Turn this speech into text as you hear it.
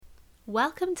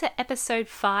Welcome to episode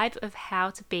 5 of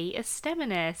How to Be a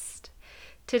STEMinist.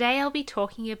 Today I'll be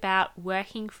talking about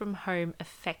working from home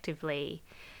effectively.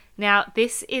 Now,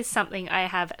 this is something I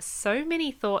have so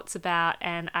many thoughts about,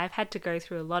 and I've had to go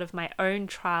through a lot of my own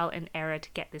trial and error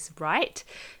to get this right,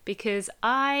 because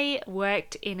I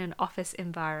worked in an office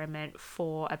environment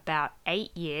for about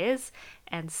 8 years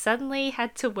and suddenly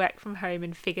had to work from home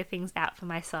and figure things out for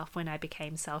myself when I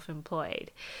became self-employed.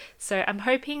 So I'm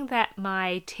hoping that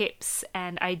my tips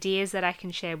and ideas that I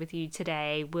can share with you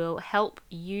today will help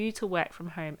you to work from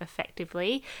home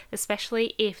effectively,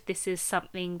 especially if this is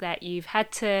something that you've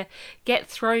had to get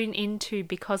thrown into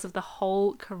because of the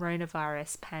whole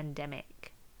coronavirus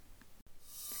pandemic.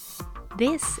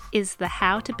 This is the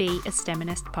How to Be a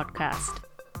STEMinist podcast.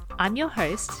 I'm your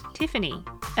host, Tiffany,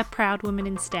 a proud woman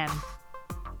in STEM.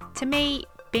 To me,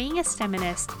 being a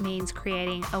STEMinist means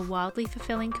creating a wildly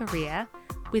fulfilling career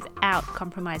without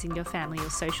compromising your family or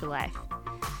social life.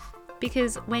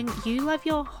 Because when you love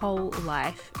your whole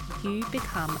life, you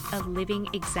become a living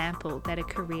example that a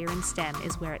career in STEM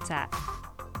is where it's at.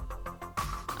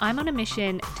 I'm on a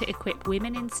mission to equip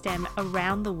women in STEM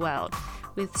around the world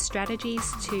with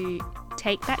strategies to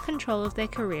take back control of their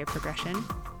career progression,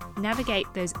 navigate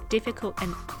those difficult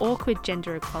and awkward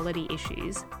gender equality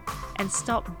issues, and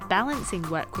stop balancing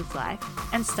work with life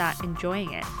and start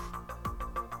enjoying it.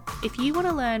 If you want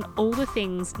to learn all the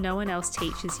things no one else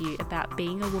teaches you about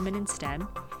being a woman in STEM,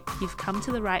 you've come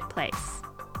to the right place.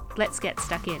 Let's get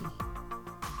stuck in.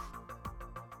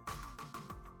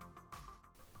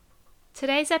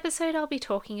 Today's episode, I'll be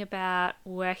talking about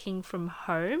working from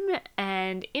home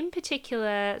and, in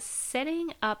particular,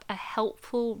 setting up a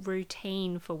helpful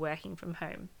routine for working from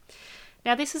home.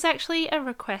 Now, this was actually a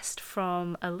request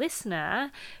from a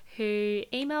listener who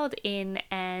emailed in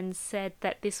and said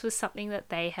that this was something that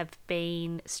they have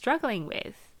been struggling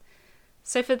with.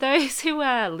 So for those who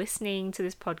are listening to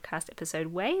this podcast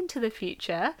episode way into the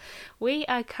future, we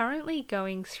are currently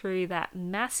going through that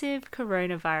massive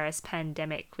coronavirus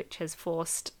pandemic, which has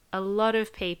forced a lot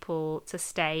of people to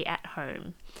stay at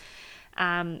home.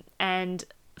 And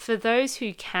for those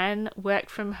who can work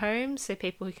from home, so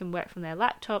people who can work from their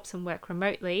laptops and work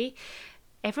remotely,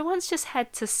 everyone's just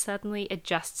had to suddenly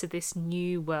adjust to this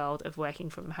new world of working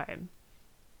from home.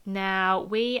 Now,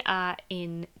 we are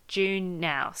in June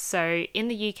now, so in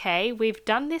the UK, we've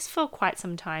done this for quite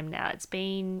some time now. It's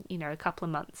been, a couple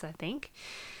of months, I think.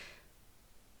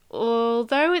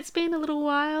 Although it's been a little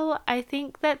while, I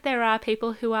think that there are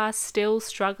people who are still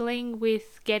struggling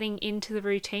with getting into the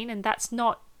routine, and that's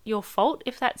not your fault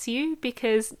if that's you,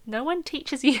 because no one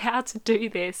teaches you how to do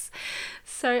this.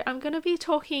 So I'm going to be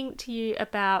talking to you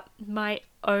about my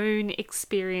own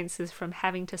experiences from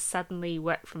having to suddenly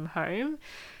work from home,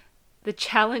 the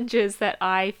challenges that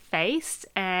I faced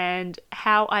and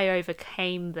how I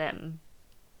overcame them.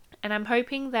 And I'm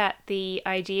hoping that the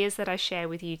ideas that I share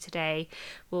with you today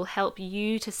will help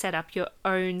you to set up your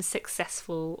own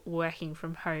successful working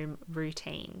from home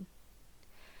routine.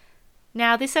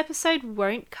 Now, this episode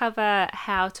won't cover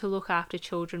how to look after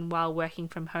children while working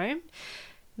from home,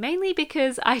 mainly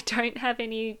because I don't have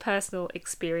any personal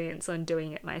experience on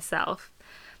doing it myself.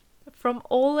 From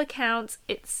all accounts,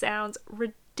 it sounds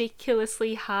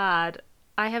ridiculously hard.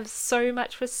 I have so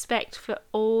much respect for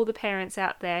all the parents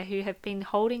out there who have been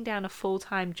holding down a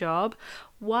full-time job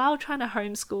while trying to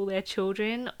homeschool their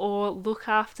children or look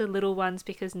after little ones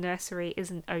because nursery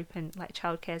isn't open, like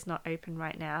childcare is not open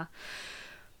right now.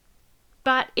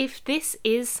 But if this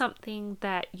is something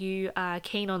that you are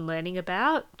keen on learning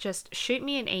about, just shoot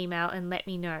me an email and let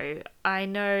me know. I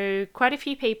know quite a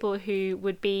few people who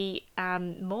would be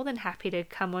more than happy to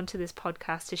come onto this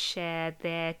podcast to share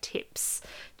their tips,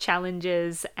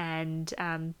 challenges, and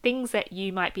things that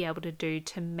you might be able to do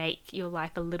to make your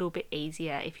life a little bit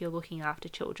easier if you're looking after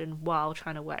children while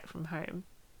trying to work from home.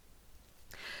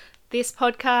 This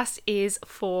podcast is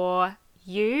for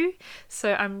you,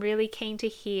 so I'm really keen to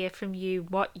hear from you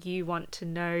what you want to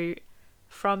know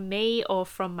from me or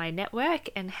from my network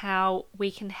and how we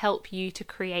can help you to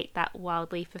create that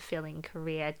wildly fulfilling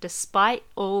career despite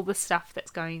all the stuff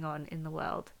that's going on in the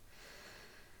world.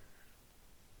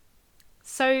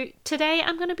 So today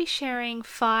I'm going to be sharing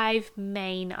 5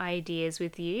 main ideas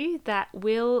with you that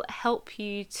will help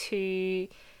you to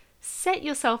set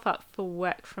yourself up for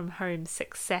work from home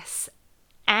success,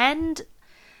 and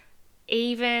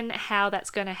even how that's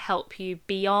going to help you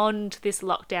beyond this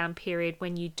lockdown period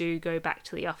when you do go back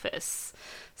to the office.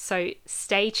 So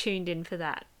stay tuned in for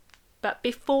that. But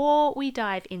before we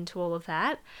dive into all of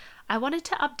that, I wanted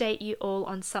to update you all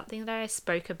on something that I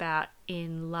spoke about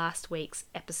in last week's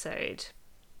episode.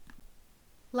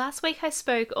 Last week I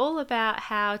spoke all about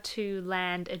how to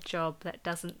land a job that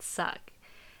doesn't suck.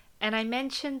 And I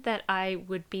mentioned that I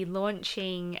would be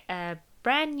launching a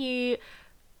brand new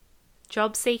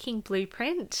job seeking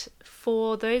blueprint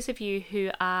for those of you who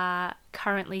are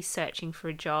currently searching for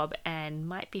a job and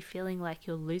might be feeling like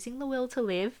you're losing the will to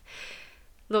live.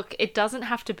 Look, it doesn't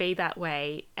have to be that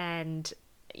way. And,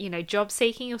 job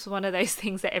seeking is one of those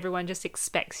things that everyone just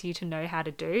expects you to know how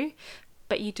to do.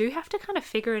 But you do have to kind of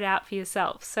figure it out for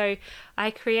yourself. So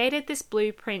I created this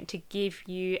blueprint to give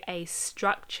you a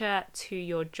structure to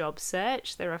your job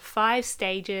search. There are 5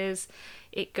 stages.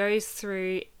 It goes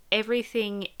through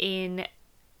everything in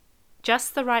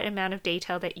just the right amount of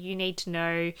detail that you need to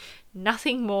know,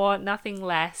 nothing more, nothing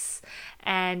less,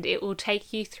 and it will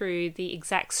take you through the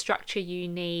exact structure you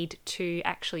need to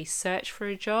actually search for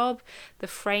a job, the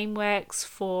frameworks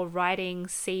for writing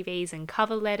CVs and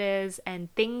cover letters,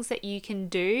 and things that you can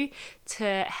do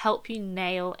to help you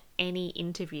nail any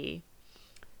interview.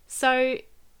 So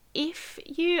if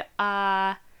you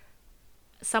are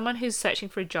someone who's searching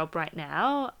for a job right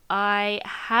now, I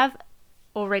have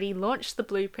already launched the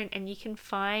blueprint, and you can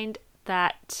find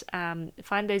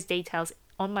those details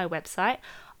on my website.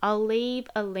 I'll leave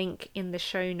a link in the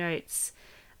show notes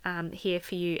here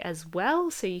for you as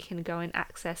well, so you can go and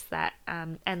access that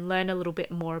and learn a little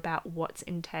bit more about what's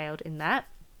entailed in that.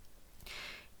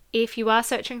 If you are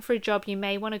searching for a job, you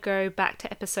may want to go back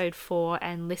to episode 4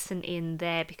 and listen in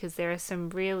there, because there are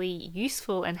some really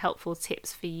useful and helpful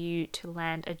tips for you to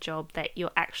land a job that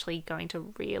you're actually going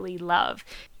to really love.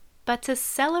 But to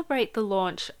celebrate the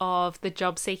launch of the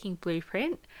Job Seeking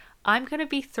Blueprint, I'm going to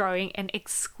be throwing an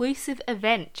exclusive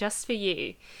event just for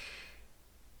you.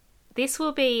 This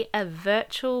will be a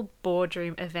virtual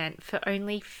boardroom event for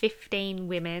only 15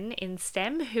 women in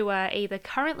STEM who are either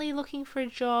currently looking for a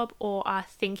job or are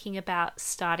thinking about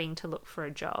starting to look for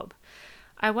a job.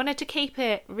 I wanted to keep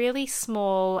it really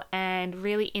small and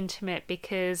really intimate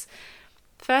because,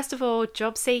 first of all,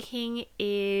 job seeking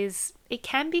it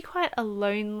can be quite a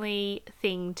lonely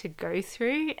thing to go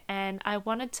through, and I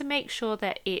wanted to make sure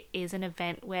that it is an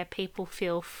event where people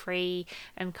feel free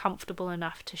and comfortable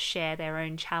enough to share their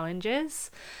own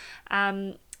challenges.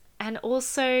 And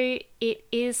also, it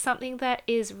is something that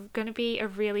is going to be a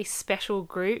really special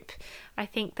group. I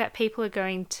think that people are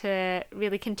going to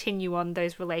really continue on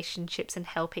those relationships and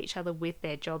help each other with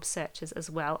their job searches as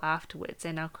well afterwards.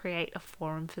 And I'll create a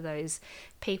forum for those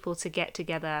people to get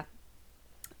together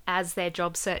as their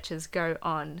job searches go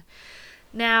on.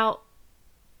 Now,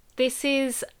 this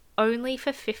is only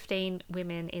for 15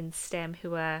 women in STEM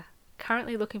who are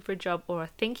currently looking for a job or are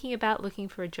thinking about looking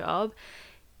for a job.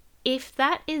 If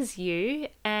that is you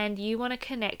and you want to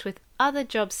connect with other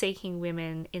job-seeking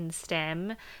women in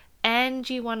STEM and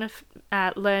you want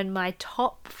to learn my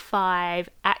top 5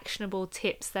 actionable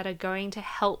tips that are going to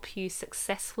help you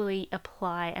successfully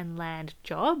apply and land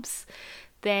jobs,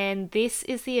 then this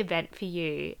is the event for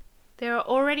you. There are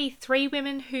already 3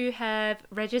 women who have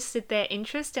registered their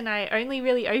interest, and I only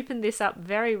really opened this up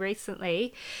very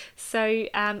recently. So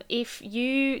if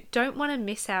you don't want to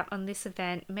miss out on this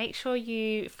event, make sure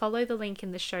you follow the link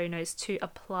in the show notes to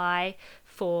apply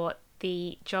for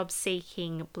the Job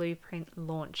Seeking Blueprint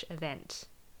launch event.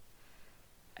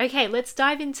 Okay, let's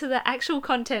dive into the actual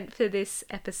content for this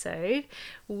episode,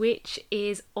 which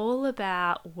is all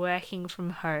about working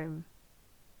from home.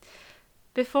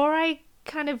 Before I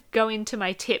kind of go into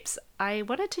my tips, I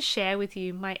wanted to share with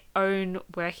you my own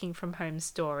working from home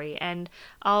story, and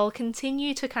I'll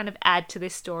continue to kind of add to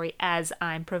this story as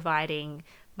I'm providing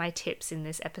my tips in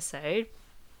this episode.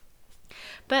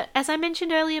 But as I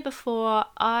mentioned earlier before,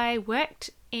 I worked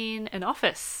in an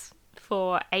office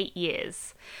for 8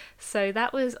 years. So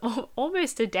that was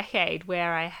almost a decade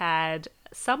where I had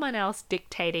someone else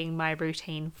dictating my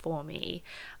routine for me.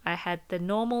 I had the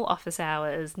normal office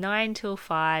hours, 9 till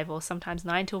 5 or sometimes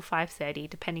 9 till 5:30,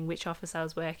 depending which office I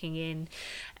was working in.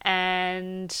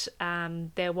 And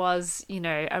there was,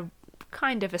 a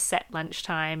kind of a set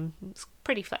lunchtime. It was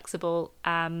pretty flexible.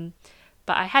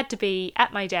 But I had to be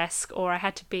at my desk or I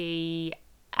had to be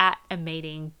at a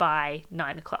meeting by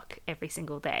 9 o'clock every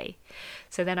single day.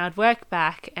 So then I'd work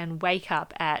back and wake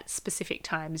up at specific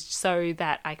times so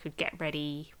that I could get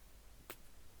ready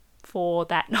for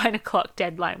that 9 o'clock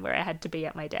deadline where I had to be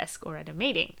at my desk or at a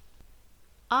meeting.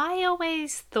 I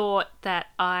always thought that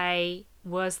I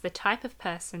was the type of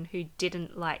person who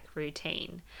didn't like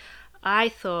routine. I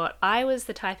thought I was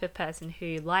the type of person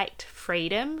who liked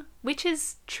freedom, which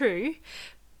is true,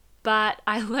 but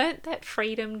I learnt that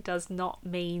freedom does not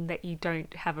mean that you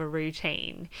don't have a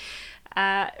routine.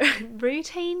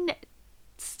 Routine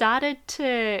started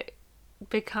to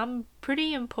become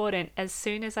pretty important as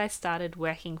soon as I started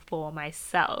working for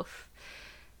myself.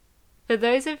 For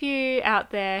those of you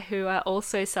out there who are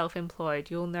also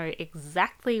self-employed, you'll know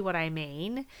exactly what I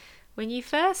mean. When you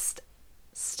first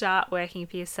start working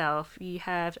for yourself, you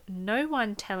have no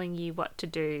one telling you what to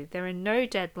do. There are no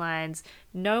deadlines.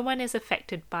 No one is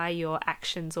affected by your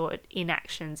actions or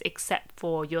inactions except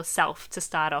for yourself to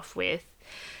start off with.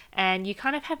 And you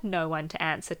kind of have no one to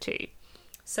answer to.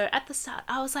 So at the start,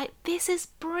 I was like, this is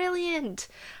brilliant.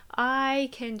 I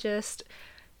can just,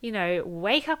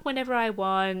 wake up whenever I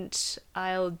want.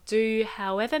 I'll do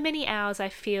however many hours I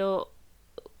feel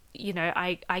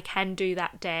I can do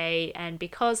that day, and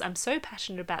because I'm so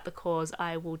passionate about the cause,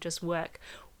 I will just work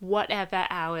whatever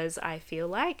hours I feel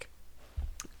like.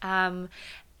 And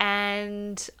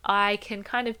I can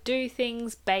kind of do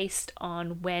things based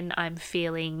on when I'm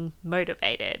feeling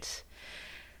motivated.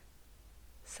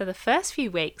 So the first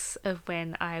few weeks of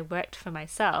when I worked for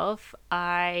myself,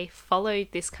 I followed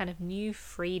this kind of new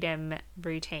freedom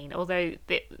routine, although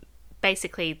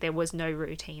basically there was no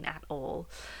routine at all.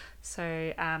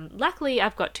 So luckily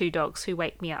I've got 2 dogs who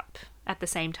wake me up at the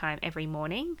same time every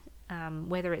morning.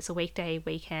 Whether it's a weekday,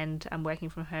 weekend, I'm working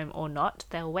from home or not,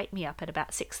 they'll wake me up at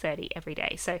about 6:30 every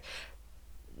day. So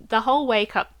the whole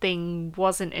wake up thing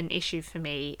wasn't an issue for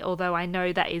me, although I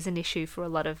know that is an issue for a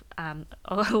lot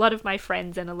of my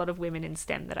friends and a lot of women in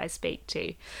STEM that I speak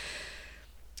to.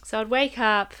 So I'd wake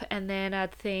up and then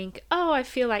I'd think, oh, I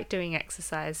feel like doing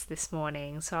exercise this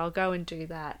morning, so I'll go and do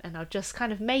that, and I'll just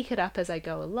kind of make it up as I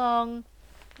go along.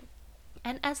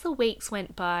 And as the weeks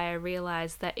went by, I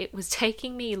realized that it was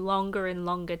taking me longer and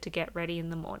longer to get ready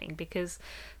in the morning because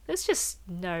there's just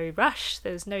no rush,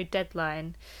 there's no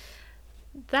deadline.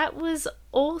 That was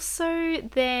also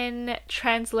then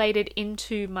translated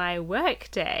into my work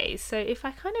day. So if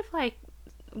I kind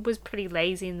of was pretty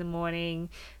lazy in the morning,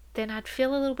 then I'd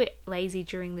feel a little bit lazy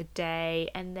during the day,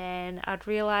 and then I'd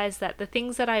realize that the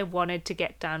things that I wanted to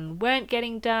get done weren't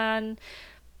getting done,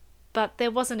 but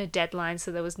there wasn't a deadline,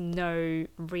 so there was no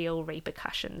real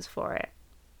repercussions for it.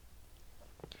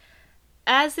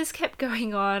 As this kept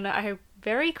going on, I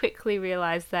very quickly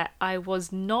realized that I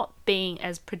was not being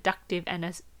as productive and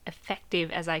as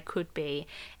effective as I could be,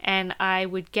 and I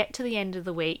would get to the end of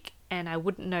the week and I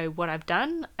wouldn't know what I've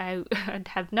done. I'd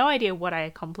have no idea what I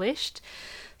accomplished.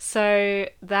 So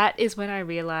that is when I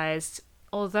realized,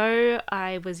 although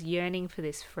I was yearning for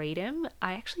this freedom,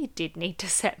 I actually did need to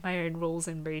set my own rules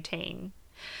and routine.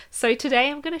 So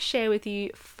today I'm going to share with you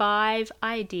 5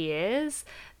 ideas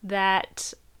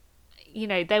that,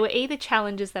 they were either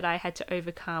challenges that I had to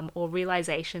overcome or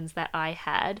realizations that I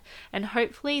had, and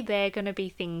hopefully they're going to be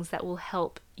things that will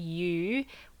help you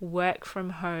work from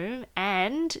home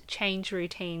and change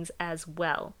routines as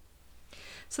well.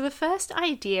 So the first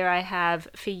idea I have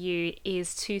for you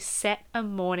is to set a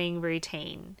morning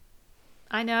routine.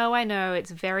 I know,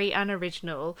 it's very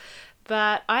unoriginal,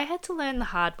 but I had to learn the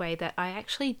hard way that I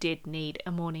actually did need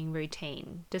a morning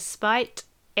routine. Despite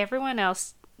everyone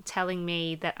else telling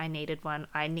me that I needed one,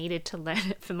 I needed to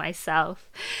learn it for myself.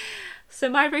 So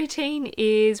my routine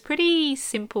is pretty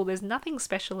simple. There's nothing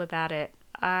special about it.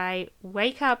 I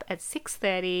wake up at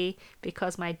 6:30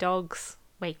 because my dogs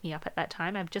wake me up at that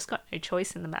time. I've just got no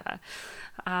choice in the matter.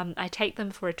 I take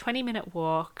them for a 20-minute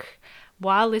walk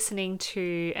while listening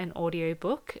to an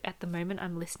audiobook. At the moment,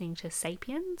 I'm listening to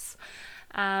Sapiens.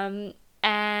 And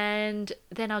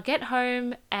then I'll get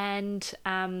home and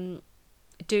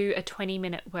do a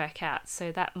 20-minute workout.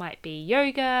 So that might be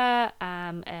yoga,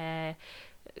 a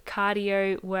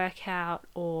cardio workout,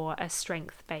 or a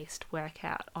strength-based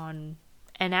workout on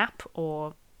an app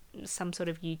or some sort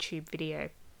of YouTube video.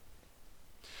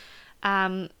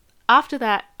 After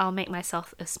that, I'll make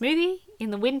myself a smoothie.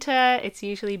 In the winter, it's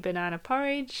usually banana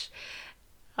porridge.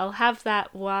 I'll have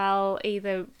that while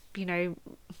either,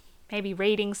 maybe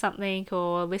reading something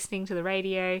or listening to the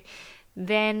radio.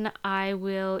 Then I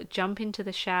will jump into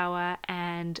the shower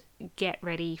and get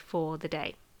ready for the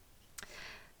day.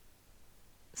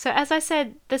 So as I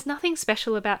said, there's nothing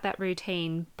special about that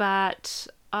routine, but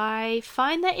I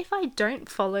find that if I don't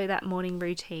follow that morning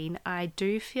routine, I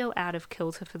do feel out of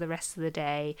kilter for the rest of the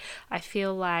day. I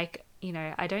feel like,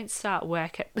 I don't start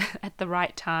work at the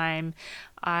right time.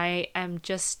 I am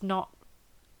just not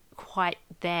quite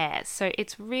there. So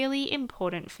it's really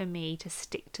important for me to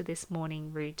stick to this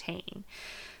morning routine.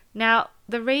 Now,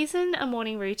 the reason a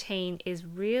morning routine is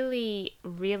really,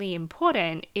 really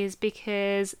important is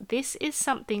because this is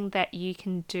something that you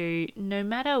can do no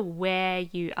matter where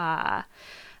you are.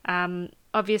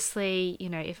 Obviously,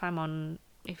 if I'm on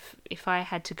if I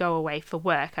had to go away for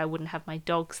work, I wouldn't have my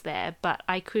dogs there, but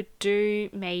I could do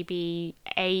maybe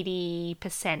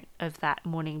 80% of that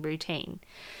morning routine.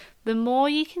 The more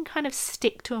you can kind of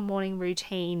stick to a morning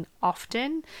routine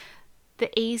often,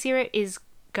 the easier it is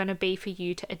going to be for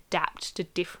you to adapt to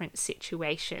different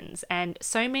situations. And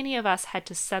so many of us had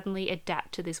to suddenly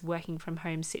adapt to this working from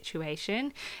home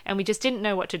situation, and we just didn't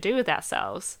know what to do with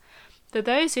ourselves. For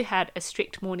those who had a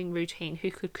strict morning routine,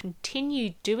 who could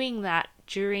continue doing that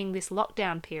during this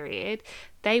lockdown period,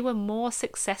 they were more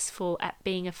successful at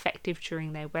being effective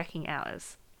during their working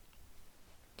hours.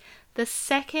 The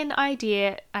second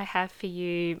idea I have for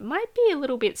you might be a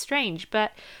little bit strange,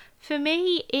 but for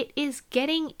me, it is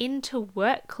getting into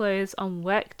work clothes on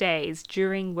work days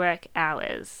during work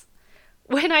hours.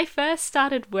 When I first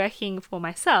started working for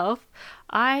myself,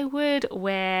 I would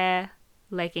wear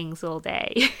leggings all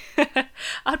day.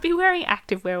 I'd be wearing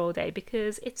activewear all day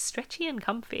because it's stretchy and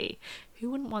comfy.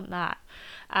 Who wouldn't want that?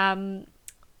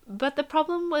 But the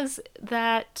problem was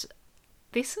that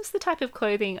this was the type of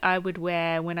clothing I would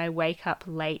wear when I wake up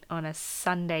late on a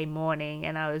Sunday morning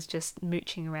and I was just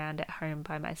mooching around at home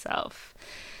by myself.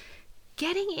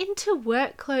 Getting into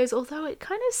work clothes, although it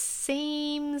kind of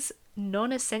seems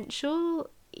non-essential,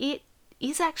 it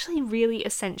is actually really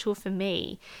essential for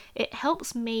me. It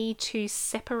helps me to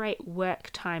separate work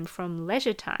time from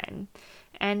leisure time.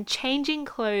 And changing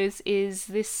clothes is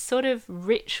this sort of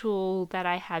ritual that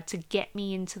I have to get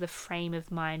me into the frame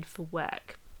of mind for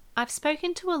work. I've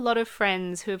spoken to a lot of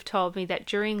friends who have told me that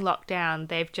during lockdown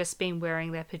they've just been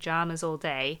wearing their pajamas all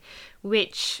day,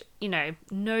 which,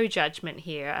 no judgment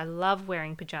here. I love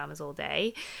wearing pajamas all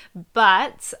day,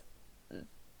 but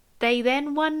they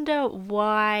then wonder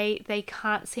why they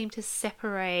can't seem to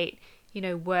separate,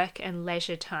 work and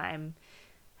leisure time.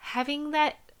 Having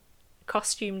that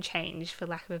costume change, for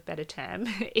lack of a better term,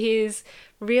 is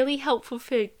really helpful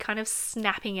for kind of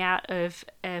snapping out of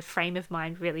a frame of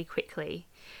mind really quickly.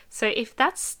 So if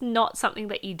that's not something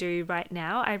that you do right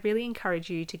now, I really encourage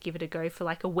you to give it a go for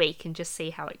like a week and just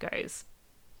see how it goes.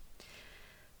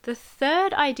 The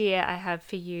third idea I have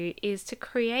for you is to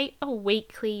create a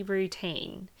weekly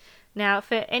routine. Now,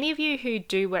 for any of you who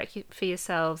do work for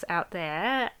yourselves out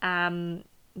there,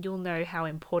 you'll know how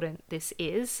important this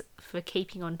is for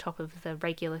keeping on top of the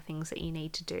regular things that you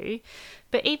need to do.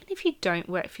 But even if you don't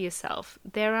work for yourself,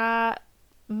 there are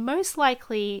most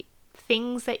likely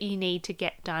things that you need to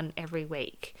get done every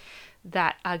week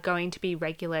that are going to be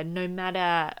regular no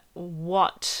matter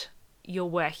what you're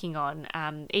working on,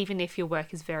 even if your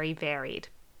work is very varied.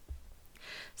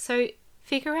 So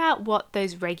figure out what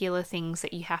those regular things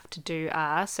that you have to do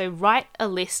are. So write a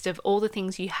list of all the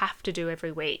things you have to do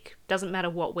every week. Doesn't matter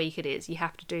what week it is, you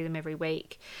have to do them every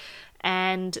week.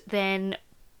 And then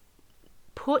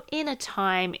put in a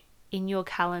time in your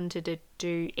calendar to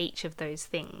do each of those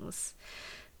things.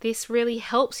 This really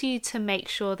helps you to make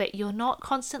sure that you're not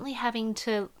constantly having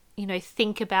to,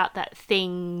 think about that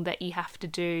thing that you have to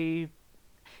do,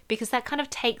 because that kind of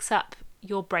takes up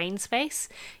your brain space.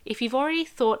 If you've already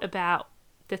thought about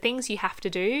the things you have to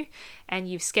do and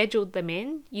you've scheduled them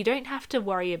in, you don't have to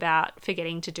worry about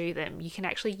forgetting to do them. You can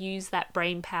actually use that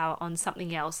brain power on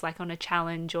something else, like on a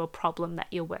challenge or problem that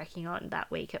you're working on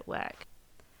that week at work.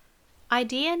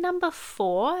 Idea number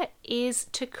 4 is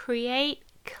to create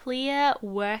clear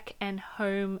work and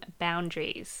home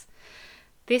boundaries.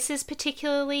 This is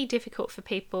particularly difficult for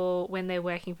people when they're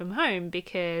working from home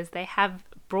because they have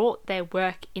brought their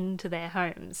work into their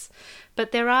homes.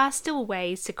 But there are still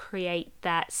ways to create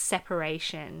that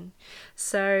separation.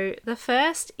 So the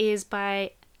first is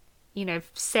by,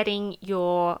 setting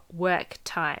your work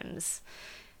times.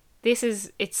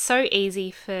 It's so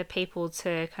easy for people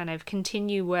to kind of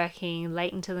continue working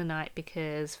late into the night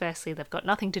because firstly, they've got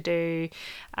nothing to do,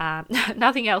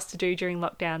 nothing else to do during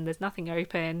lockdown, there's nothing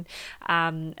open,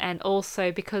 and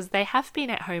also because they have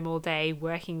been at home all day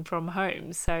working from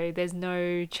home, so there's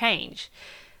no change.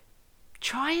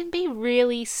 Try and be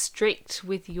really strict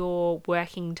with your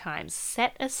working times.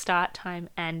 Set a start time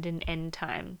and an end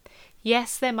time.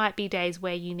 Yes, there might be days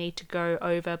where you need to go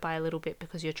over by a little bit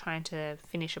because you're trying to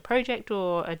finish a project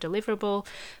or a deliverable,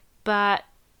 but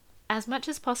as much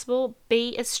as possible,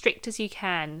 be as strict as you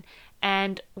can.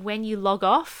 And when you log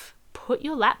off, put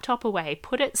your laptop away.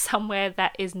 Put it somewhere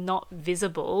that is not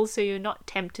visible so you're not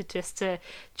tempted just to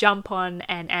jump on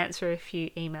and answer a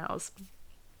few emails.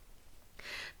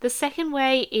 The second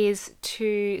way is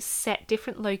to set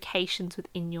different locations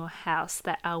within your house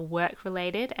that are work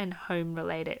related and home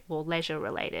related or leisure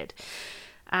related.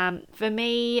 For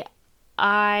me,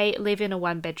 I live in a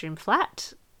 1-bedroom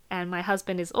flat and my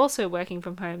husband is also working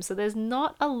from home, so there's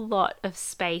not a lot of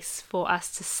space for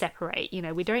us to separate.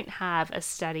 We don't have a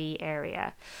study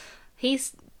area.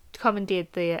 He's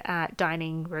commandeered the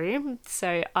dining room,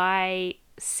 so I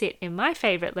sit in my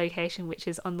favourite location, which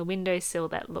is on the windowsill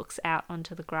that looks out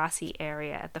onto the grassy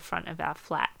area at the front of our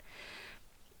flat.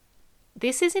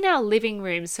 This is in our living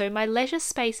room, so my leisure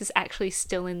space is actually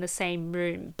still in the same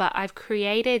room, but I've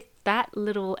created that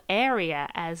little area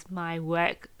as my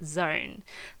work zone.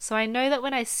 So I know that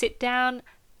when I sit down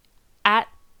at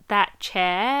that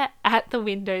chair at the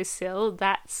windowsill,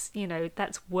 that's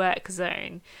work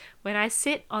zone. When I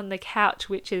sit on the couch,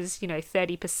 which is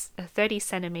 30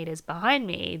 centimeters behind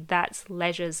me, that's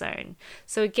leisure zone.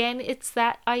 So again, it's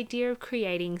that idea of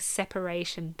creating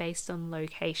separation based on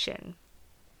location.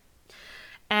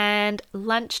 And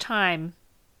lunchtime.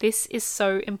 This is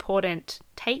so important.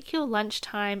 Take your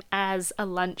lunchtime as a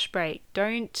lunch break.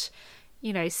 Don't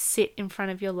sit in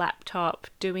front of your laptop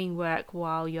doing work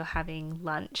while you're having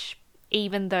lunch,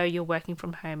 even though you're working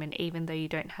from home and even though you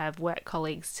don't have work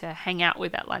colleagues to hang out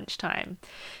with at lunchtime.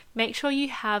 Make sure you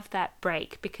have that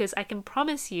break, because I can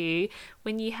promise you,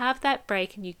 when you have that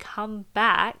break and you come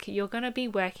back, you're going to be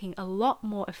working a lot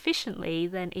more efficiently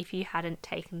than if you hadn't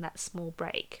taken that small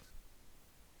break.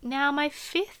 Now, my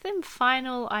fifth and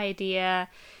final idea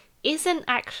isn't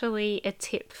actually a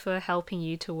tip for helping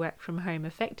you to work from home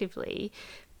effectively,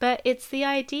 but it's the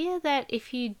idea that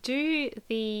if you do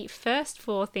the first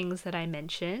 4 things that I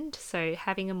mentioned, so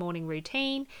having a morning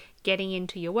routine, getting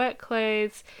into your work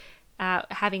clothes,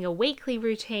 having a weekly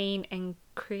routine, and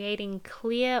creating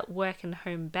clear work and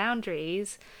home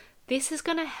boundaries, this is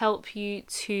going to help you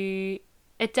to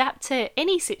adapt to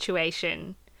any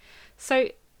situation. So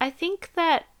I think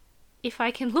that if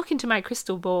I can look into my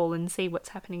crystal ball and see what's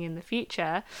happening in the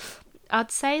future,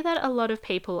 I'd say that a lot of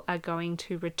people are going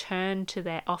to return to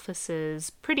their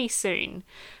offices pretty soon,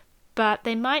 but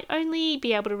they might only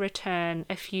be able to return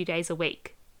a few days a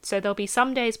week. So there'll be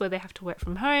some days where they have to work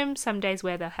from home, some days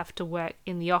where they'll have to work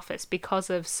in the office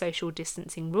because of social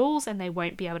distancing rules, and they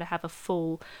won't be able to have a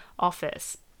full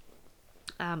office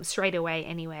straight away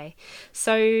anyway.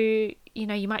 So,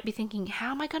 you might be thinking,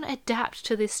 how am I going to adapt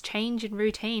to this change in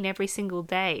routine every single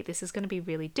day? This is going to be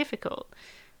really difficult.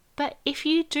 But if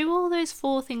you do all those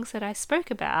 4 things that I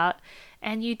spoke about,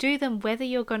 and you do them whether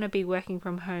you're going to be working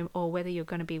from home or whether you're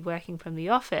going to be working from the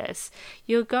office,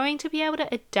 you're going to be able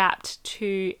to adapt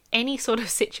to any sort of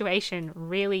situation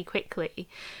really quickly.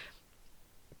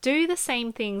 Do the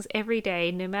same things every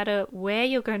day, no matter where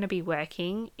you're going to be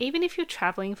working. Even if you're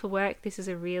traveling for work, this is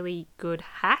a really good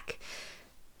hack.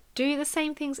 Do the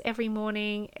same things every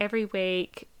morning, every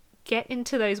week. Get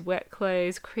into those work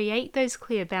clothes, create those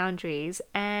clear boundaries,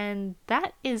 and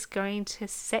that is going to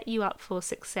set you up for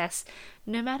success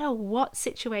no matter what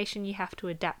situation you have to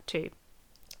adapt to.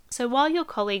 So while your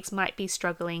colleagues might be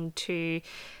struggling to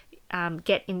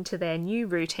get into their new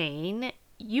routine,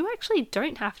 you actually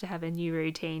don't have to have a new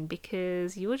routine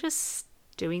because you're just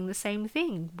doing the same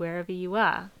thing wherever you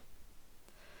are.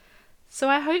 So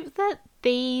I hope that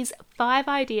these 5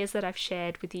 ideas that I've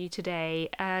shared with you today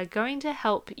are going to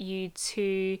help you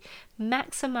to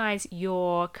maximize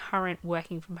your current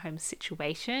working from home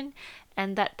situation,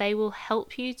 and that they will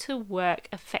help you to work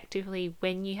effectively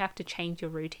when you have to change your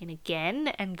routine again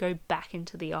and go back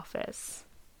into the office.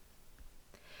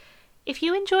 If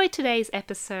you enjoyed today's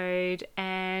episode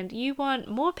and you want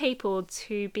more people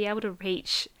to be able to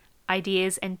reach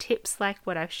ideas and tips like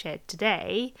what I've shared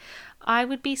today, I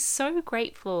would be so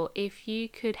grateful if you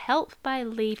could help by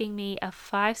leaving me a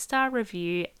 5-star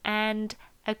review and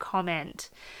a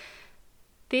comment.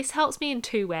 This helps me in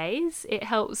 2 ways. It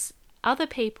helps other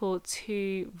people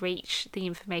to reach the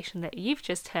information that you've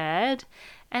just heard,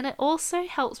 and it also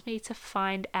helps me to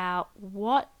find out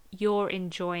what you're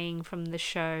enjoying from the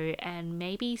show and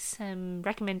maybe some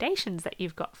recommendations that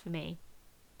you've got for me.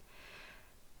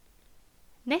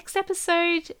 Next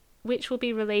episode, which will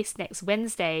be released next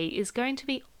Wednesday, is going to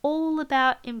be all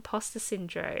about imposter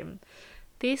syndrome.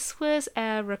 This was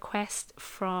a request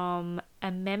from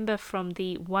a member from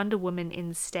the Wonder Woman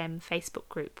in STEM Facebook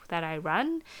group that I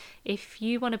run. If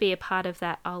you want to be a part of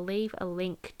that, I'll leave a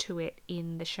link to it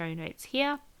in the show notes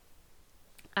here.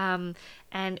 And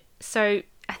so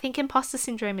I think imposter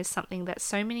syndrome is something that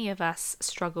so many of us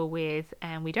struggle with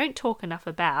and we don't talk enough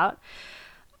about.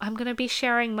 I'm going to be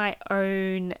sharing my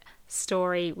own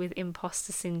story with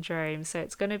imposter syndrome, so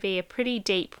it's going to be a pretty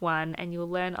deep one, and you'll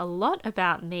learn a lot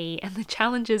about me and the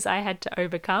challenges I had to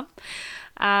overcome.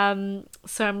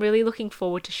 So I'm really looking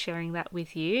forward to sharing that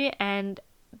with you and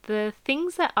the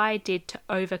things that I did to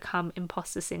overcome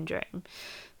imposter syndrome.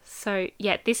 So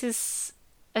yeah, this is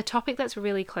a topic that's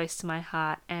really close to my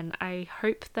heart, and I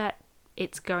hope that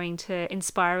it's going to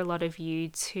inspire a lot of you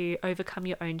to overcome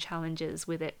your own challenges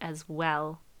with it as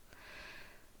well.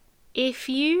 If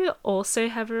you also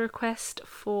have a request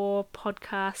for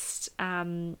podcast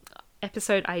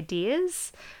episode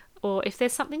ideas, or if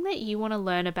there's something that you want to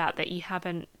learn about that you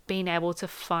haven't been able to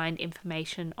find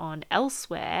information on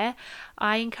elsewhere,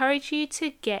 I encourage you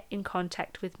to get in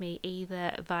contact with me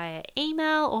either via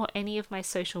email or any of my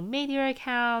social media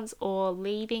accounts, or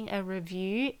leaving a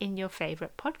review in your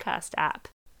favourite podcast app.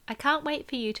 I can't wait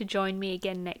for you to join me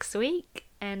again next week,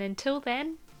 and until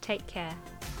then, take care.